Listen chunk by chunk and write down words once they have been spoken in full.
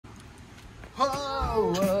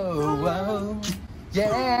Whoa, whoa, whoa.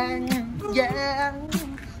 Yeah, yeah.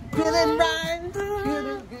 Feeling right,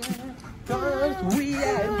 feeling good. Cause we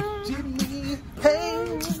are JinMi.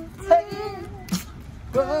 Hey, hey.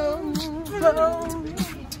 Whoa, whoa.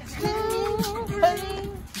 Hey.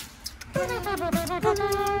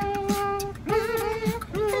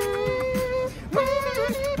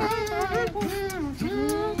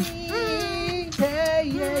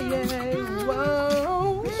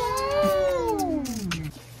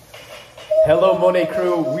 Hello Monet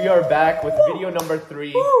crew, we are back with video number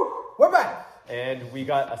 3. Woo! We're back! And we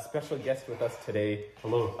got a special guest with us today.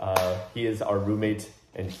 Hello. He is our roommate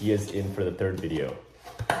and he is in for the 3rd video.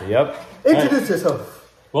 Yep. Introduce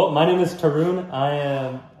yourself. Well, my name is Tarun.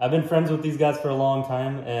 I've been friends with these guys for a long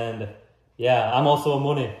time, and yeah, I'm also a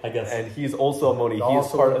Monet, I guess. And he's also a Monet. He is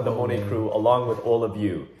part of the Monet crew along with all of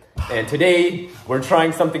you. And today we're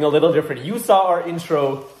trying something a little different. You saw our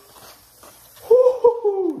intro.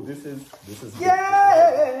 This is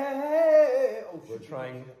Yeah! We're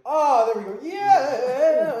trying Oh, there we go.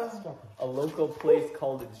 Yeah! a local place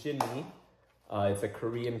called JinMi. It's a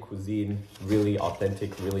Korean cuisine, really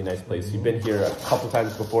authentic, really nice place. We've been here a couple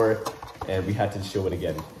times before, and we had to show it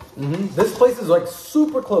again. This place is like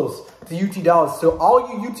super close to UT Dallas. So all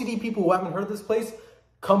you UTD people who haven't heard of this place,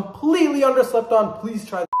 completely underslept on, please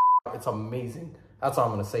try it. It's amazing. That's all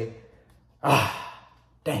I'm gonna say. Ah,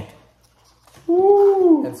 dang.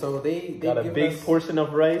 Woo! And so they Got a big portion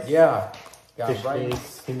of rice. Yeah. Got Fish rice.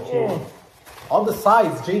 cakes, kimchi. Oh. All the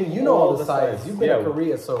sides, Jaden, you know all the sides. You've been Yeah. to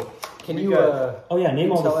Korea, so can you Oh yeah,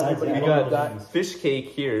 name all the tell sides. everybody We I don't know got the names. fish cake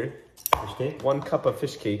here. Fish cake. 1 cup of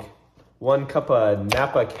fish cake. 1 cup of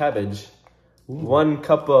Napa cabbage. 1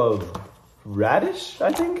 cup of radish,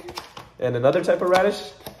 I think. And another type of radish.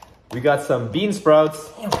 We got some bean sprouts.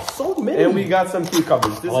 Damn, so many. And we got some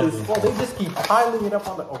cucumbers. This is Well, they just keep piling it up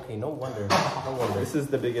on the. Okay, no wonder. No wonder. this is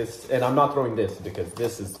the biggest, and I'm not throwing this because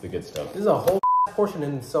this is the good stuff. This is a whole portion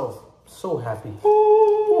in itself. So happy.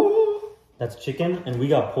 That's chicken, and we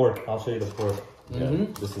got pork. I'll show you the pork. Yeah.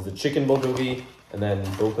 This is the chicken bulgogi, and then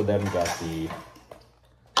both of them got the.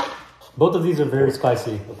 Both of these are very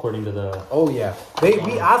spicy, according to the. Oh yeah.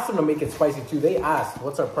 We asked them to make it spicy too. They asked,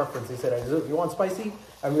 "What's our preference?" They said, "You want spicy?"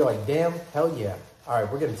 And we were like, "Damn, hell yeah! All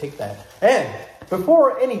right, we're gonna take that." And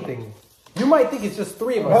before anything, you might think it's just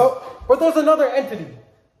 3 of us, but there's another entity.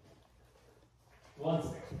 One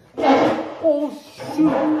second. Oh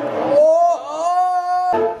shoot! Oh!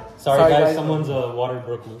 Sorry guys, someone's water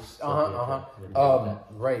broke loose.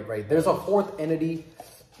 Right. There's a 4th entity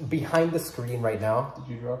behind the screen right now. Did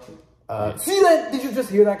you drop it? See that? Did you just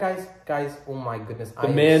hear that, guys? Guys, oh my goodness! The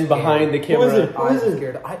man behind the camera. Who is it? I'm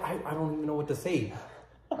scared. I don't even know what to say.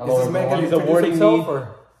 Is this man gonna He's introduce awarding himself me-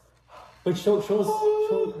 or? Wait, show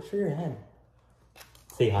your hand.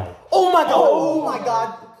 Say hi. Oh my god! Oh my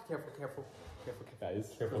god! Careful.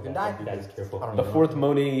 Guys, Careful, can guys. die. Guys, careful. the 4th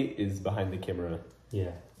Monet is behind the camera.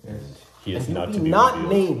 Yeah. He is not He to be not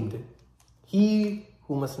revealed. named. He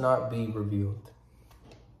who must not be revealed.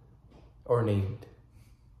 Or named.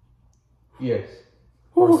 Yes.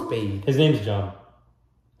 Or spade. His name's John.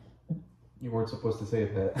 You weren't supposed to say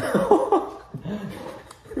it that.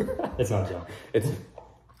 It's not John. It's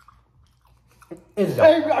It's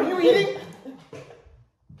Hey, are you eating?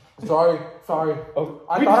 Sorry. Oh,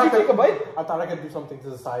 I wait, thought did I you could take a bite? I thought I could do something to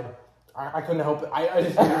the side. I couldn't help it. I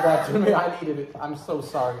just needed that to me. I needed it. I'm so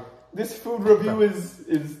sorry. This food review is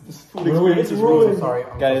this food Ruined. experience is It's I'm ruined. so sorry.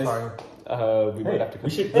 I'm Guys, so sorry. we might have to. We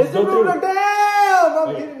should. It's Let's the go through. ruler. Damn! I'm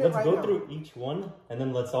Wait, getting it let's right go now. through each one, and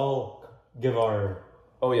then let's all give our.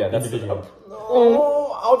 Oh yeah, that's the, Individual.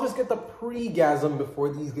 Oh, I'll just get the pre-gasm before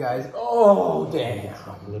these guys. Oh, damn.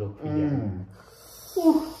 A little pre.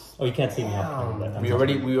 Oh, you can't see me. After we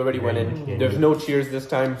already went in. There's no cheers this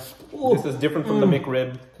time. This is different from the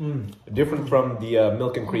McRib, different from the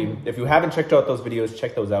milk and cream. If you haven't checked out those videos,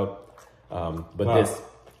 check those out. But Wow. this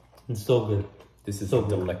It's so good. is So a good.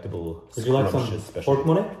 delectable, Would you like some scrumptious special. pork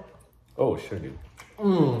Monet? Oh sure, dude.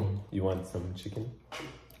 You want some chicken?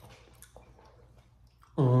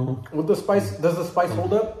 With the spice, does the spice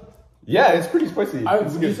hold up? Yeah, it's pretty spicy.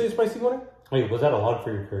 It's Did you good. say spicy one? Wait, was that a lot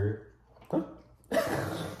for your curry?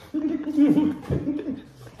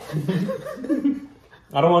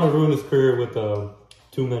 I don't want to ruin this career with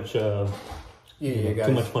too much, Yeah, guys.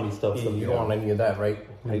 too much funny stuff. You don't want any of that, right?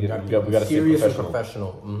 We gotta stay Serious and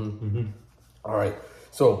professional. professional. All right.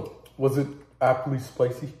 So, was it aptly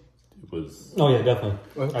spicy? It was. Oh yeah, definitely.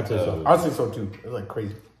 I'd say so. I'd say so too. It's like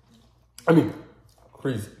crazy. I mean,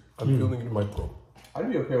 crazy. I'm feeling it in my throat.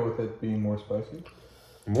 I'd be okay with it being more spicy.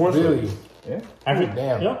 More Really? so. Yeah. Actually,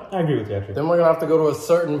 damn. yeah, I agree with you. Actually, Then we're gonna have to go to a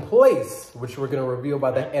certain place, which we're gonna reveal by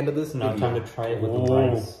the end of this now video. time to try it with the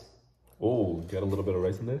rice. Oh, got a little bit of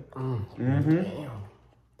rice in there. Damn.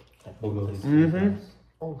 Bulgogi.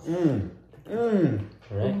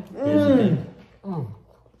 Right? Here's the thing. I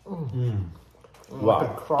Wow.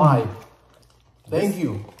 could cry. Thank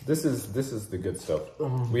you. This is the good stuff.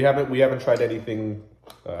 We haven't tried anything.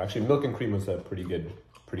 Actually, milk and cream was a pretty good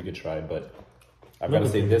try, but I've got to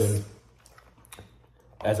Milk say and this cream.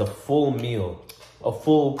 as a full meal, a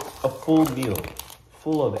full meal,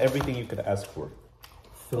 full of everything you could ask for.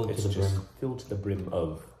 Filled It's to the just brim. filled to the brim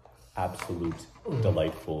of absolute,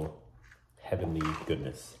 delightful, heavenly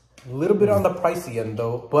goodness. A little bit on the pricey end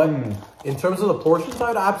though, but in terms of the portion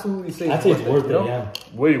side, I absolutely say I'd say it's worth you know? it. Yeah.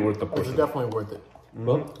 Way worth the It's portion. definitely worth it.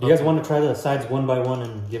 Well, do you guys want to try the sides one by one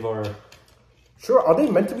and give our? Sure, are they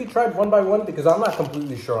meant to be tried one by one? Because I'm not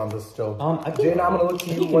completely sure on this still. I think, Jane, I'm gonna look to I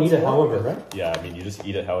you think you once can eat it more. however, right? Yeah, I mean, you just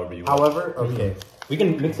eat it however you want. However, okay. We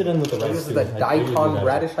can mix it in with the rice This is too. the I usually do daikon that.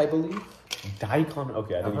 radish, I believe. Daikon.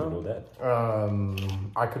 Okay, I didn't even know that.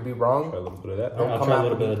 I could be Try wrong. a little bit of that. I'll come try a out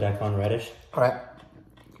little with bit of daikon radish. Alright.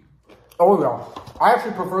 Oh yeah. I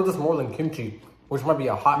actually prefer this more than kimchi, which might be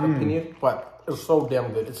a hot opinion, but it's so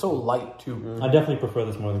damn good. It's so light too. I definitely prefer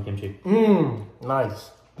this more than kimchi.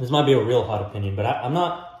 Nice. This might be a real hot opinion, but I'm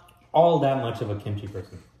not all that much of a kimchi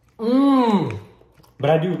person. But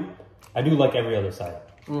I do like every other side.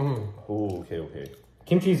 Oh, okay.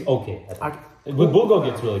 Kimchi's okay. I think. With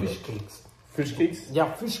bulgogi, it's really Fish good. cakes. Fish cakes?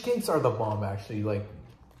 Yeah, fish cakes are the bomb actually. Like,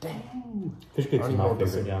 Fish cakes I is don't my know what this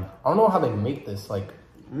favorite. is. Yeah. I don't know how they make this. Like,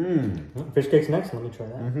 Fish cakes next. Let me try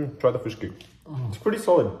that. Try the fish cake. It's pretty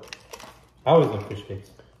solid. I always like fish cakes.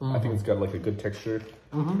 I think it's got like a good texture.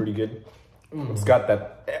 Pretty good. It's got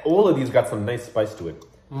that. All of these got some nice spice to it.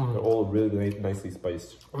 They're all really nicely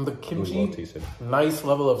spiced. and the Really kimchi, well tasted. nice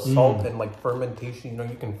level of salt and like fermentation. You know,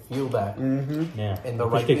 you can feel that. Yeah. And the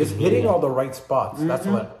Fish right, cake it's is really hitting good. all the right spots. That's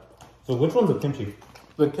what. So which one's a kimchi?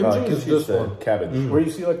 The kimchi is this the one. cabbage. Where you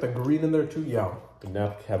see like the green in there too. Yeah. The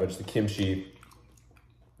nap cabbage, the kimchi,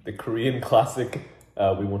 the Korean classic.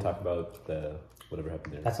 We won't talk about the whatever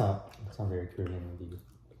happened there. That's not very Korean of you.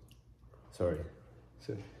 Sorry.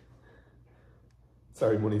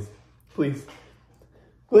 Sorry, Moniz. Please.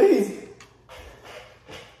 Please.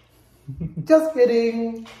 Just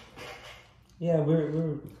kidding. Yeah,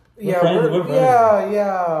 we're Yeah, friends. We're friends.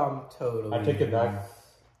 yeah, totally. I take it back.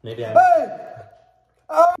 Maybe I.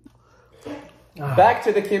 Back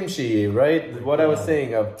to the kimchi, right? What I was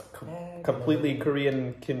saying, a completely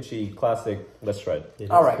Korean kimchi classic. Let's try it. It is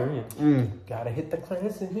All right. Korean. Gotta hit the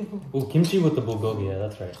classic. Oh, kimchi with the bulgogi. Yeah,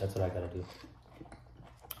 that's right. That's what I gotta do.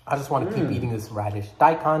 I just want to keep eating this radish.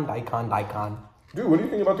 Daikon. Dude, what do you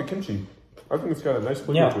think about the kimchi? I think it's got a nice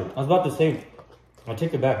flavor Yeah, to it. I was about to say. I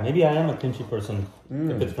take it back. Maybe I am a kimchi person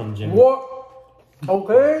if it's from JinMi. What?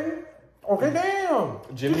 Okay. Okay, damn.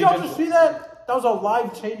 Jimmy Did y'all just- just see that? That was a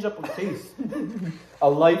live change up of taste. A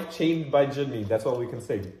life changed by JinMi. That's all we can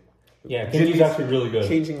say. Yeah, kimchi's JinMi's actually really good.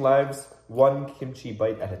 Changing lives, one kimchi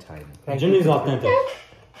bite at a time. JinMi's authentic.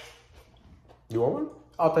 You want one?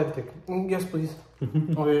 Authentic. Yes, please.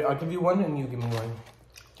 Okay, I'll give you one and you give me one.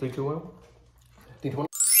 3, 2, 1. 3, 2, 1.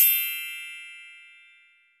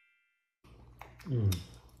 I felt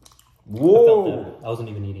Whoa! that. I wasn't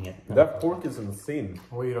even eating it. That pork is insane.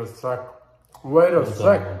 Wait a sec. Wait a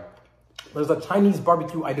sec. There's a Chinese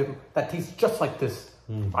barbecue item that tastes just like this.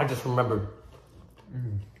 I just remembered.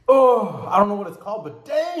 Oh, I don't know what it's called, but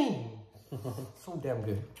dang! So damn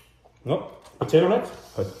good. Nope. Potato next?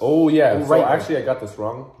 But oh yeah, so Right. actually I got this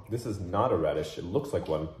wrong. This is not a radish. It looks like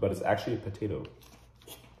one, but it's actually a potato.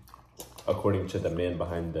 According to the man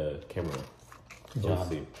behind the camera. So John. let's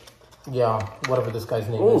see. Yeah, whatever this guy's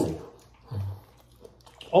name is. Oh,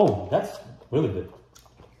 Oh, that's really good.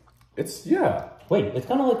 it's Wait, it's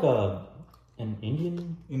kind of like an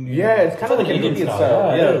Indian. yeah, it's kind of like an Indian style.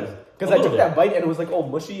 Yeah, Yeah, it is. because A I little took bit. that bite and it was like all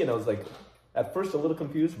mushy, and I was like, at first a little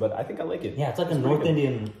confused, but I think I like it. Yeah, it's like a pretty North good.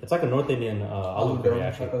 Indian. It's like a North Indian aloo curry.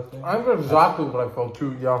 Actually, I'm exactly what I felt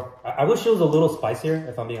too, yeah. I wish it was a little spicier.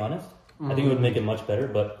 If I'm being honest, I think it would make it much better.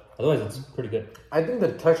 But otherwise, it's pretty good. I think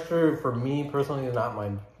the texture for me personally is not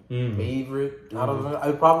my favorite. I don't know.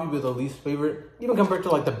 I'd probably be the least favorite, even compared to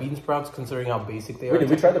like the bean sprouts, considering how basic they are. Wait, did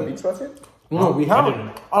we try the technically. bean sprouts yet? No, we I haven't.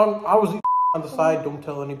 didn't. I was eating on the side. Don't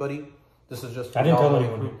tell anybody. This is just. I didn't tell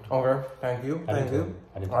anyone. Okay, thank you. I didn't Thank tell you. them.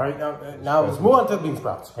 I didn't All right, now let's move on to the bean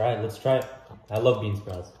sprouts. All right, let's try it. I love bean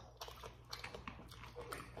sprouts.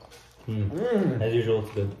 As usual,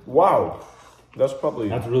 it's good. Wow, that's probably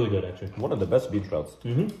That's really good, actually. one of the best bean sprouts.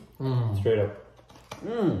 Straight up.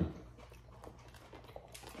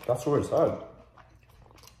 That's where it's at.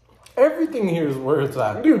 Everything here is where it's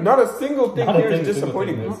at. Dude, not a single thing Not a here is single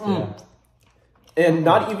thing disappointing. is, yeah. And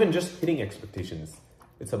not even just hitting expectations.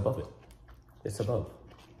 It's above it. It's above.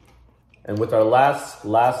 And with our last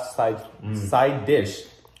side dish,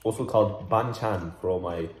 also called banchan for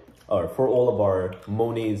all of our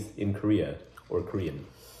mones in Korea or Korean.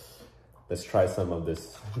 Let's try some of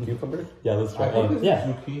this cucumber. Yeah, let's try. I think it's Yeah.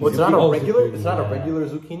 zucchini. Well, it's not a Oh, regular. zucchini, It's not a yeah. regular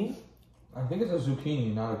zucchini. I think it's a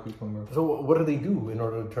zucchini, not a cucumber. So what do they do in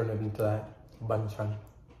order to turn it into that banchan?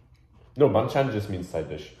 No, banchan just means side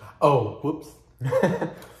dish. Oh, whoops.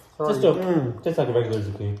 Just like a regular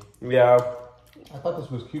zucchini. Yeah, I thought this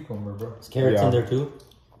was cucumber, bro. There's carrots Yeah. in there too.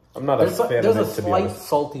 I'm not a There's fan a of it, to be slight honest.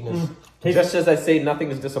 saltiness. Just as I say,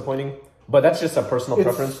 nothing is disappointing, but that's just a personal It's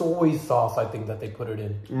preference. soy sauce, I think, that they put it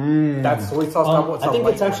in. That soy sauce. not what's I a think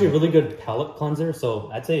light it's actually a one. really good palate cleanser, so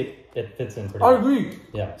I'd say it fits in pretty I well. agree.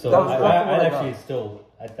 Yeah, so That was definitely I'd what I actually got. still,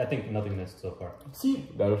 I think nothing missed so far. See,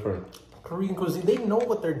 That is for Korean cuisine, they know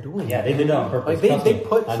what they're doing. Yeah, they did it on purpose. Like they trust me.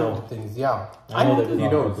 put I certain know. things. Yeah, I know they did he it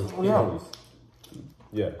on knows. purpose. He Yeah. knows.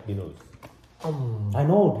 Yeah, he knows. I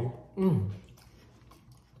know, dude.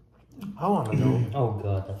 I want to know. Oh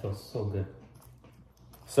god, that feels so good.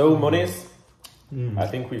 So, Mones, I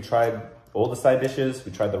think we tried all the side dishes.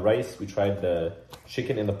 We tried the rice. We tried the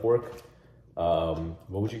chicken and the pork.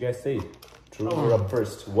 What would you guys say? Drew, you're up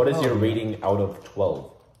first. What is your rating out of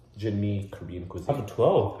 12? JinMi Korean cuisine. Out of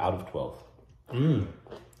 12. Out of 12.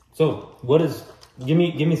 So what is? Give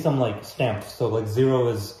me some like stamps. So like 0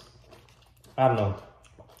 is, I don't know,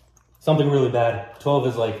 something really bad. 12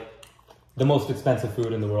 is like the most expensive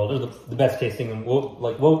food in the world, or the best tasting. And what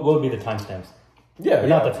would be the timestamps? Yeah, Or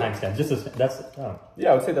not the timestamps. Just that's. Oh.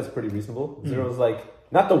 Yeah, I would say that's pretty reasonable. 0 is like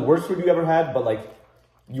not the worst food you ever had, but like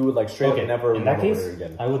you would like straight Okay. up never In that wanna case, order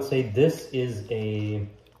again. I would say this is a.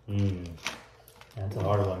 That's a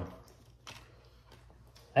hard one.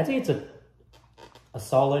 I'd say it's a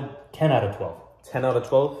solid 10 out of 12. 10 out of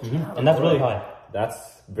 12. And that's really high.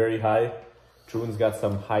 That's very high. Truan's got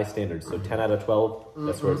some high standards, so 10 out of 12.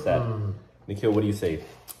 That's where it's at. Nikhil, what do you say?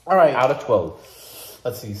 All right. Out of 12.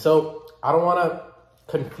 Let's see. So I don't want to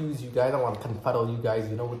confuse you guys. I don't want to confuddle you guys,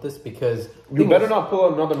 with this because You better not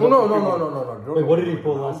pull another No. milk. Wait, what did he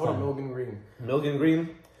pull last time? Milk and green. Milk and Green.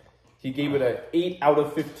 He gave it an 8 out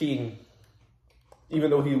of 15, even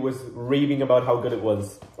though he was raving about how good it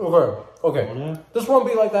was. Okay. Yeah. This won't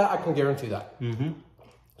be like that. I can guarantee that.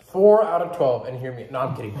 4 out of 12. And hear me. No,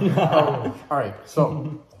 I'm kidding. All right.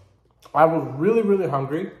 So I was really, really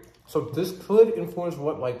hungry. So this could influence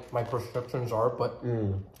what like my perceptions are. But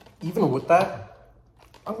even with that,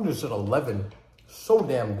 I'm just at 11. So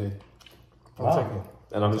damn good. One second.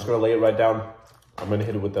 And I'm just going to lay it right down. I'm going to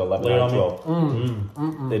hit it with the 11 Lay it out of on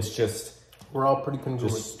 12. It's just We're all pretty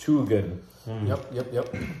congruent. too good.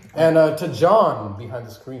 Yep. And to John behind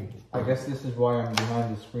the screen. I guess this is why I'm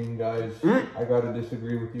behind the screen, guys. I gotta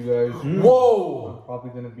disagree with you guys. Whoa! I'm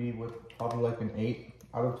probably gonna be with probably like an 8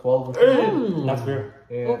 out of 12 or something. That's fair.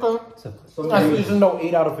 Yeah. Okay. So I just know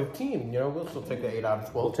 8 out of 15. We'll still take the 8 out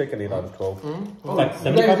of We'll 12. take an 8 out of 12. Like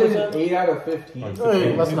you guys did 75%? an 8 out of 15.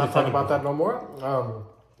 Hey, let's not talk about that no more.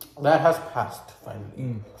 That has passed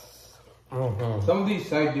finally. Some of these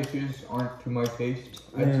side dishes aren't to my taste,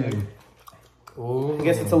 I'd say. Ooh. I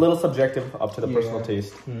guess it's a little subjective, up to the personal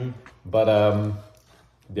taste. But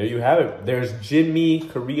there you have it. There's JinMi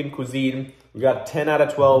Korean cuisine. We got 10 out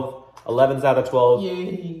of 12, 11s out of 12.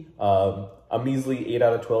 Yay. A measly 8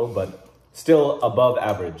 out of 12, but still above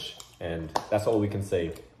average. And that's all we can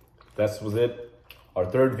say. That was it. Our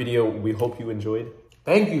third video. We hope you enjoyed.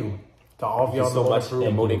 Thank you to all of Thank you you on so the much, crew.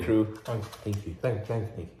 the Mone crew. Thank you. Thank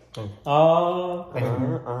you. Oh,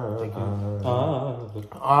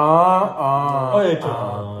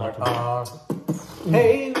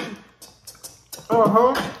 Hey.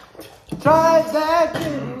 Try that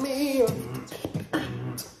with me.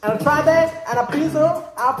 And I tried that, and I feel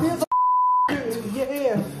so good.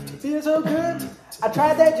 Yeah, feel so good. I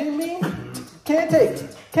tried that, JinMi. Can't take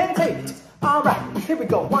it. All right, here we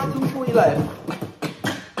go. 1, 2, 3, left.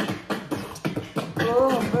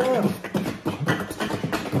 Oh man.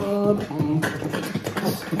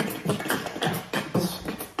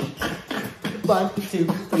 1, 2,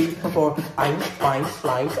 3, 4. I'm fine,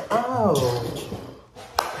 slice. Oh.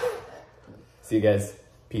 See you guys.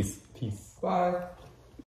 Peace. peace. Bye.